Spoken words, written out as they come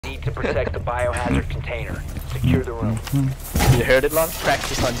need to protect the biohazard container. Secure the room. You heard it, Long?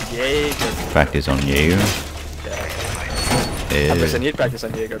 Practice on Jaeger. Practice on Jaeger. I guess I need practice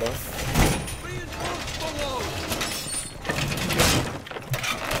on Jaeger though.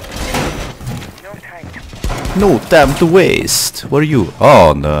 No time to waste. What are you?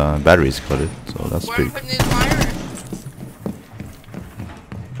 Oh, the batteries got it. So that's Where pretty. I'm putting in fire?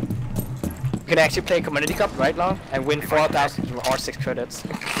 You can actually play Community Cup, right, Long? And win 4,000 or 6 credits.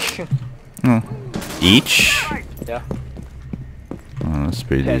 Each? Yeah. Oh, that's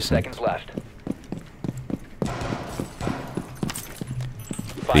pretty 10 decent. seconds left.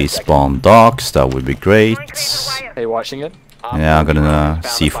 Please spawn docks, that would be great. Are you watching it? Yeah, I'm gonna Found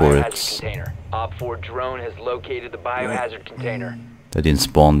see the for biohazard it. container. Op 4 drone has located the biohazard container. They didn't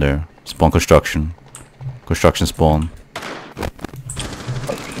spawn there. Spawn construction. Construction spawn.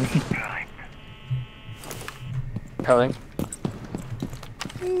 Pelling.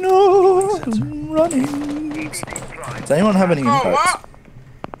 No, I'm running. Does anyone have any Oh, impacts? what?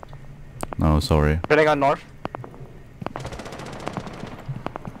 No, sorry. Pelling on north.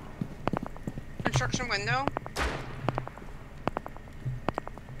 Construction window.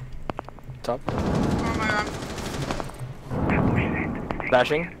 Top. Oh my god.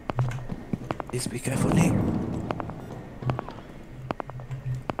 Flashing. Please be careful, Nick.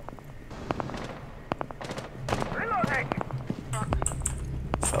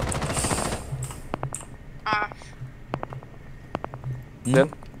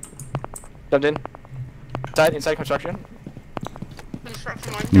 In. Jumped in. Inside construction.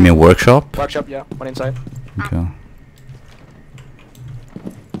 Construction window. You mean workshop? Workshop, yeah. One inside. Okay.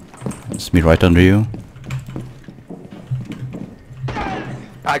 It's me right under you.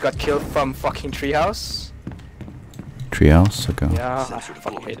 I got killed from fucking treehouse. Treehouse, okay. Yeah, I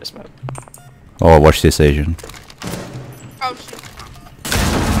fucking hate this map. Oh, watch this, Asian. Oh shit.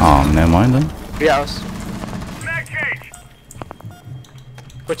 Oh, never mind then. Treehouse.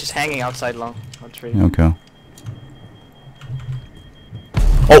 Which is hanging outside Long on tree. Okay.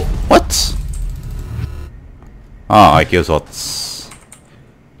 Oh, what? Ah, I guess what's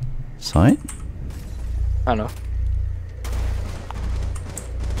side? I don't know.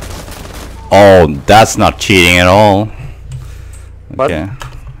 Oh, that's not cheating at all. What? Okay.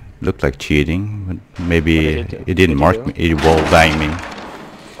 Looked like cheating, but maybe What did it do? it didn't mark me. It wall banged me.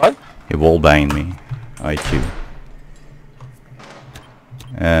 What? It wall banged me. IQ.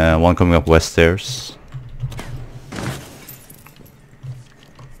 One coming up west stairs.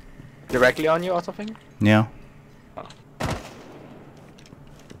 Directly on you or something? Yeah.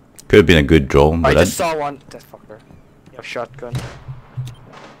 Could have been a good drone, I but just saw one. That fucker. You have shotgun.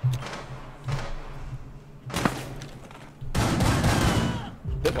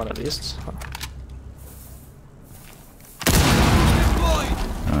 Did one at least.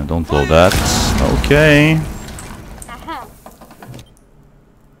 don't blow that. Okay.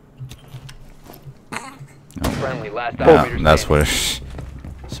 Friendly, last Yeah, operator that's standing. where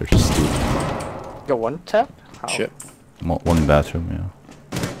search is stupid. Got one tap? How? Shit. One bathroom, yeah.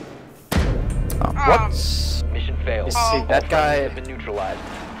 What? Mission failed. See, that guy. Has been neutralized.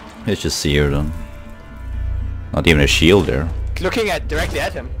 Let's just see her then. Not even a shield there. Looking at directly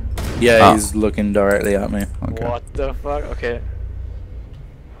at him. Yeah, Ah. he's looking directly at me. Okay. What the fuck? Okay.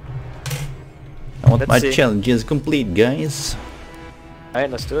 I want Let's my see. challenges complete, guys. Alright,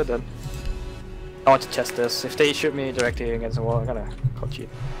 let's do it then. I want to test this. If they shoot me directly against the wall, I'm gonna call cheat.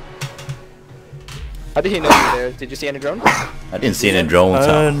 How did he know you were there? Did you see any drones? I didn't see any drones.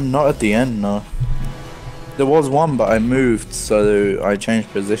 Not at the end, no. There was one, but I moved, so I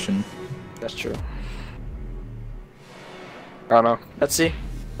changed position. That's true. I don't know. Let's see.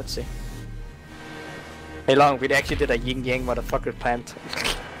 Let's see. Hey Long, we actually did a yin yang motherfucker plant.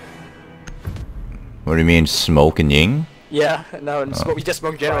 What do you mean, smoke and ying? Yeah, no, and we just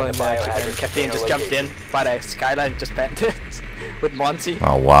smoked general and Find the biohazard Caffeine container just jumped in by the skyline and just planted with Monty.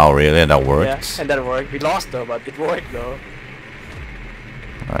 Oh wow, really? That Yeah, worked? and that worked. We lost though, but it worked though.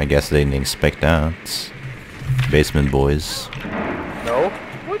 I guess they didn't expect that. Basement boys. No?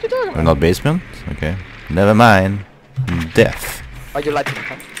 What are you talking We're about? not basement? Okay. Never mind. Death. Why'd you like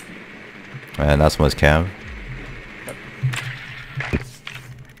to And that's my cav.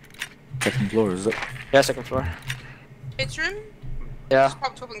 Second floor, is it? Yeah, second floor. Kids room? Yeah, Just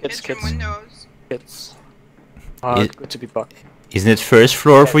popped open It's kids room kids. windows. it's good to be back. Isn't it first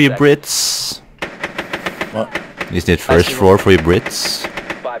floor for you Brits? What? Isn't it first floor for you Brits?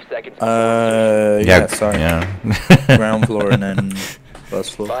 5 seconds. Yeah, sorry. Yeah. Ground floor and then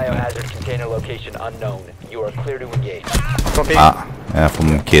first floor. Biohazard container location unknown. You are clear to engage. Copy. Yeah,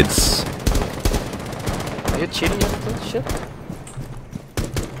 from kids. Are you cheating on this shit?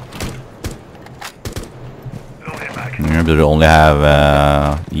 Remember to only have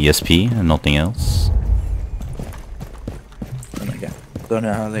ESP and nothing else. Don't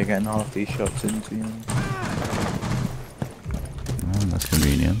know how they're getting half these shots into you. Oh, that's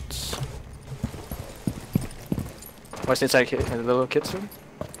convenient. What's inside the little kids room?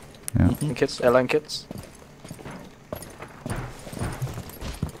 Yeah. The kids, airline kids.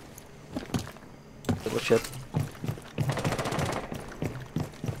 Little shit.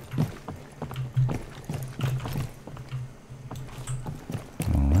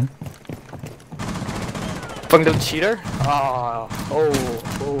 Alright. Fucking little cheater. Oh.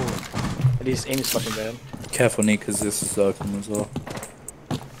 At least aim is fucking bad. Careful, Nick, because this is open as well.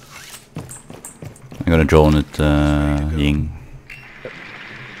 I'm gonna drone it, Ying.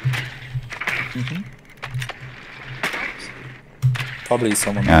 Probably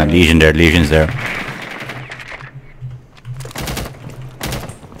someone. Yeah, Legion there, Legion's there.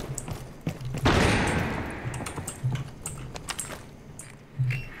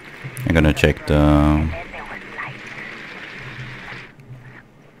 I'm gonna check the...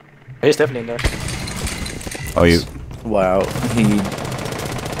 He's definitely in there. Oh, you... Wow,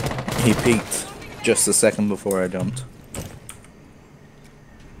 he peeked just a second before I jumped.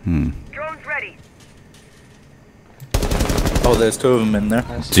 Drone's ready. Oh, there's two of them in there.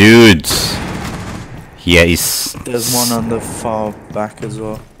 Dude! Yeah, he's... There's one on the far back as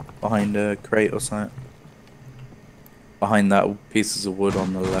well, behind a crate or something. Behind that pieces of wood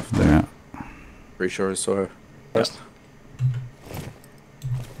on the left there. Yeah. Pretty sure I saw her. Yes.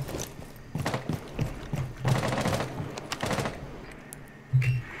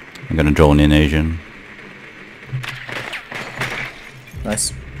 I'm gonna drone in Asian.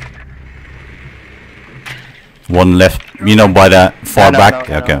 Nice. One left, you know, by that far No, back.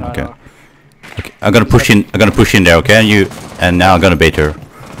 no, Okay, no, okay. no. Okay, I'm gonna push in. I'm gonna push in there. Okay, you. And now I'm gonna bait her.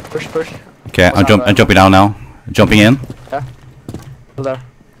 Push. Okay, I'm jumping down now. Jumping in. Yeah. Still there.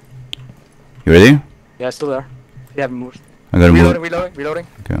 You ready? Yeah, still there. You haven't moved. I'm gonna move. Reloading.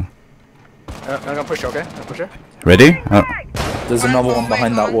 Okay. I'm gonna push her, okay? I'll push her. Ready? There's another one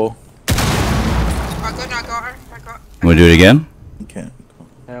behind that wall. I got her. We'll do it again. Okay.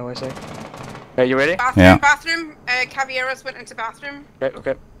 Yeah, what I say? Okay, you ready? Yeah. Bathroom. Caballeros went into bathroom.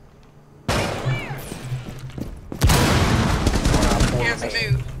 Okay. He hasn't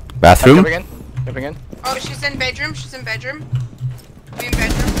moved. Bathroom. Jumping in. Oh, she's in bedroom. We in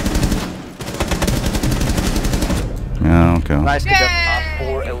bedroom. Yeah. Okay. Nice, good job.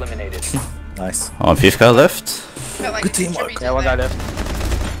 Op 4 eliminated. Nice. Oh, 5th guy left. Felt like Good it's teamwork. contributed Yeah, one guy there. left.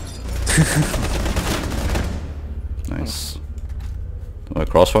 Nice.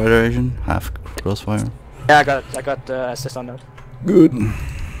 Crossfire Asian. Half crossfire. Yeah, I got it. I got assist on that. Good.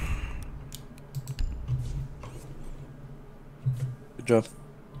 Good job.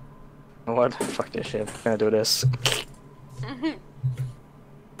 What? Fuck this shit. I'm gonna do this.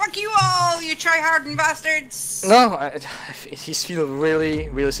 Fuck you all, you try-hardened bastards! No, he's feel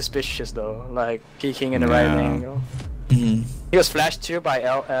really suspicious though. Like peeking in the right Yeah. angle. Mm. He was flashed too by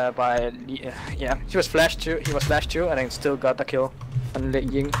yeah. He was flashed too, and then still got the kill on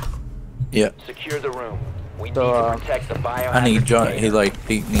Ying. Yeah. Secure the room. We need So, to protect the biohazard And he container. like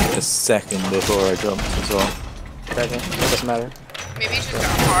peeked me a second before I jumped as well. Okay, it doesn't matter. Maybe you should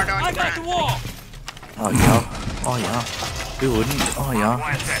got hard on you, Grant. Oh yeah. Oh yeah. Who wouldn't? Oh yeah.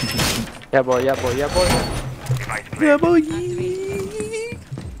 Yeah boy. Yeah boy.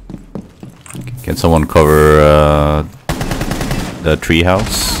 Can someone cover the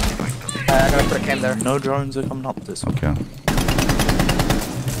treehouse? I'm gonna put a cam there. No drones are coming up this way. Okay.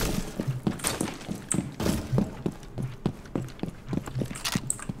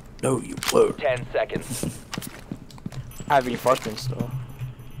 No, you were. 10 seconds. I have reinforcements though.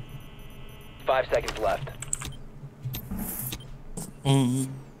 5 seconds left.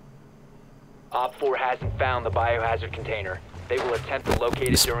 Op 4 hasn't found the biohazard container. They will attempt to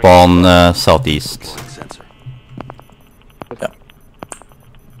locate it during... Spawn southeast. Yeah.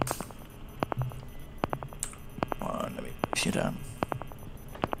 Come on, let me push it down.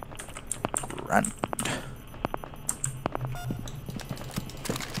 Run.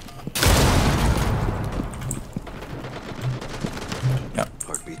 Yeah.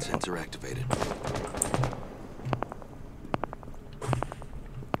 Heartbeat sensor activated.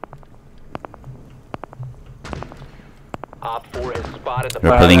 Op 4 has spotted the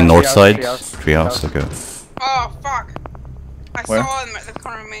We're playing north side. treehouse. Treehouse. Okay. Oh, fuck. I Where? saw him at the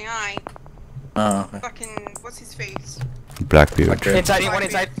corner of my eye. Oh, okay. Fucking, what's his face? Blackbeard. Okay. Inside, one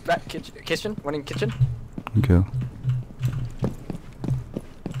inside kitchen, one in kitchen. Okay.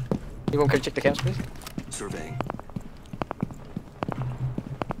 You want to check the cams, please? Surveying.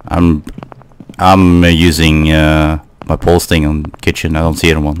 I'm I'm using my pulse thing on kitchen. I don't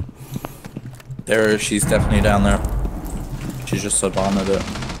see anyone. There, she's definitely down there. She's just abandoned it.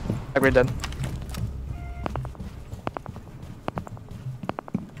 Agreed then.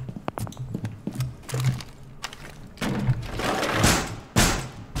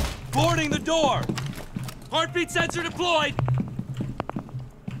 Boarding the door! Heartbeat sensor deployed!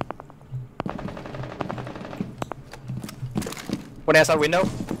 One outside window.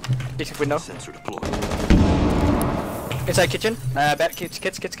 Kitchen window. Sensor deployed. Inside kitchen. Bad kids.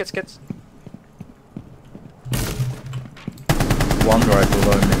 One right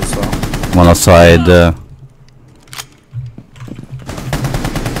below me as well. One outside.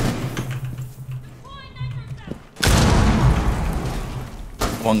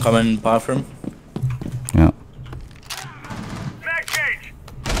 One coming bathroom. Yeah.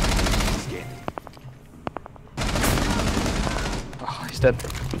 Oh, he's dead.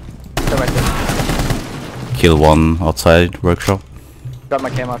 They're right there. Kill one outside workshop. Got my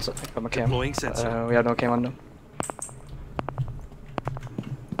cam outside. Got my cam. Deploying sensor. We have no cam on them.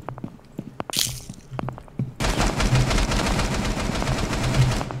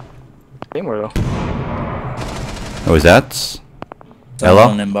 Game where though? Oh, is that?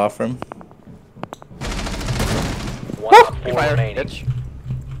 One in bathroom. One op 4 Fire, remaining. bitch.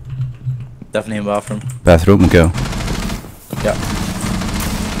 Definitely in bathroom. Bathroom, go. Yeah.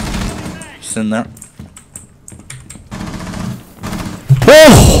 She's in there.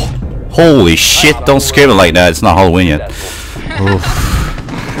 Oh! Holy shit, don't scare me like that. It's not Halloween yet. Oof.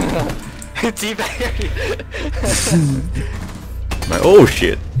 Teabag. Oh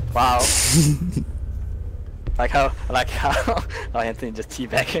shit. Wow. like how Anthony just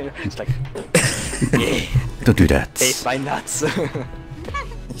teabagged him. It's like, yeah, Don't do that. taste my nuts.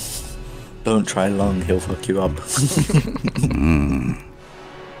 Don't try long, he'll fuck you up.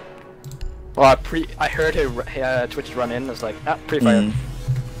 Well, I heard her Twitch run in. I was like, pre-fire.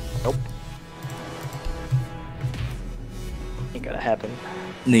 Nope. Ain't gonna happen.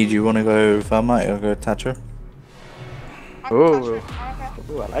 Need you wanna go Thermite or go Thatcher? Ooh.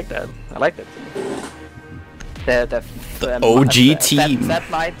 Ooh, I like that. I like that. The OG team. That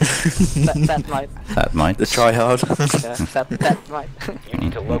might. That might. That might. The try hard. Yeah, that might. You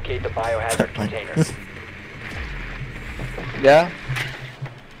need to locate the biohazard container. Yeah.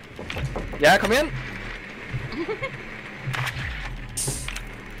 Yeah, come in.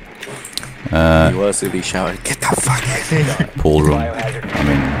 He was to be shouted, get the fuck out of here. Pool room. Biohazard I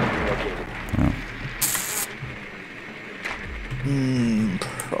container mean, located.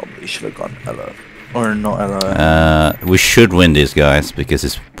 Probably should have gone Ella. Or not Ella. we should win this, guys, because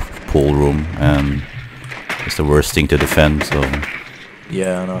it's pool room and it's the worst thing to defend. So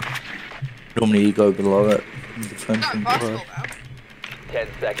Yeah, I know. Normally you go below it. And defend Not from impossible below. though. 10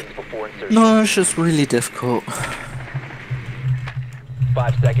 seconds before insertion. No, it's just really difficult.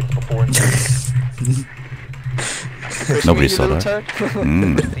 5 seconds before insertion. nobody saw that.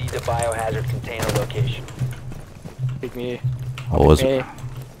 Mm. Proceed to biohazard container location. Pick me. What was Hey, it?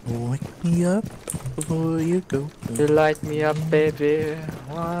 Wake me up before you go. you light me up, baby.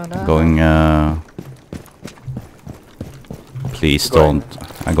 Wanna... Going. Please Going.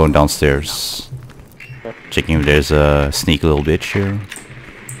 don't. I'm going downstairs. Checking if there's a sneaky little bitch here.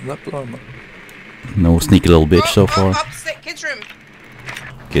 No sneaky little bitch so far. Upstairs, kids' room.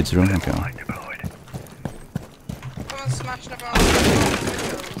 Kids room. Okay. Someone's smashing up all the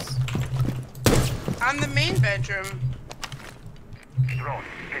windows. And the main bedroom.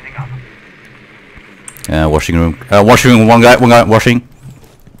 Washing room. Washing room. One guy. Washing.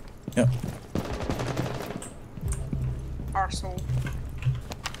 Yep. Arsehole.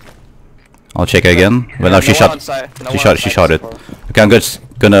 I'll check again. Well, now she shot. She shot it. Okay, I'm just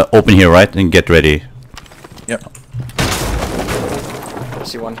gonna open here, right, and get ready. Yep. I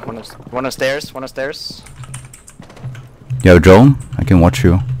see one on stairs. One on stairs. You have a drone? I can watch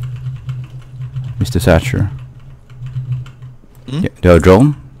you, Mr. Thatcher. Hmm? Yeah, do you have a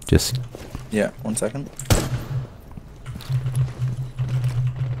drone? Just. Yeah, 1 second.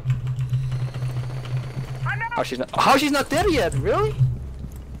 Oh, she's not dead yet. Really?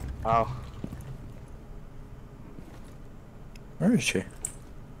 Oh. Where is she?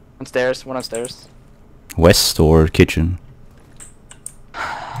 On stairs. One on stairs. West or kitchen?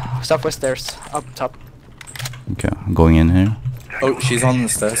 Southwest stairs. Up top. Okay, I'm going in here. Oh, she's on the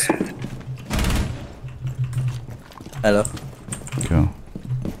stairs. Hello. Go.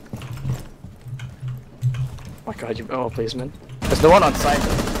 Oh my god, you placement. There's no one on site.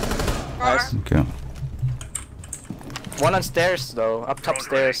 Nice. Okay. One on stairs though. Up top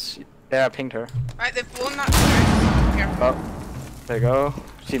stairs. There, I pinged her. Right, they've blown that door. Careful. Oh. There you go.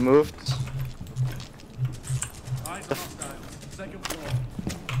 She moved.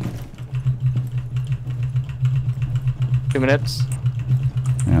 2 minutes.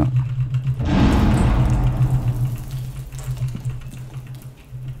 Yeah.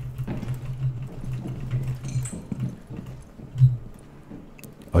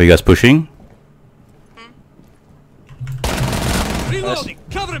 Are you guys pushing? Reloading.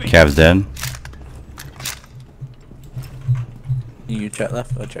 Cover me. Cav's dead. You check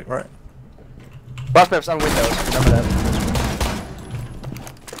left, I check right. Boss maps on windows, remember that.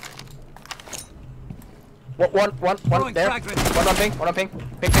 One Throwing there. frag grenade. One on ping, one on ping.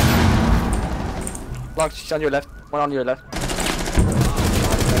 Ping. Long, she's on your left. One on your left.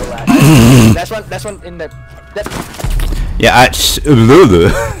 Last one in the... Yeah,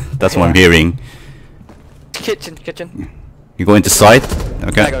 that's what I'm hearing. Kitchen. You go into sight? I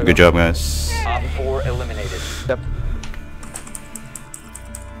Okay, gotta good go. job guys. Op 4 eliminated. Yep.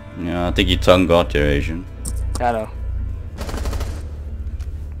 Yeah, I think you tongue got your Asian. I know.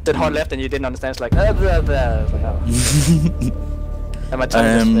 Did hard left and you didn't understand. It's like, blah, blah, blah. I was like, oh. And my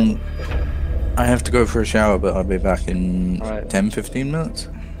tongue just I have to go for a shower, but I'll be back in Alright. 10-15 minutes.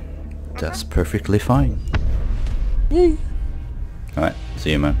 That's perfectly fine. Alright,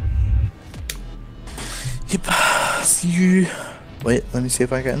 see you man. Yep, see you. Wait, let me see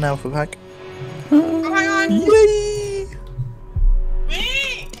if I get an alpha pack. Oh, hang on. Yay!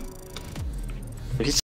 Wait. He's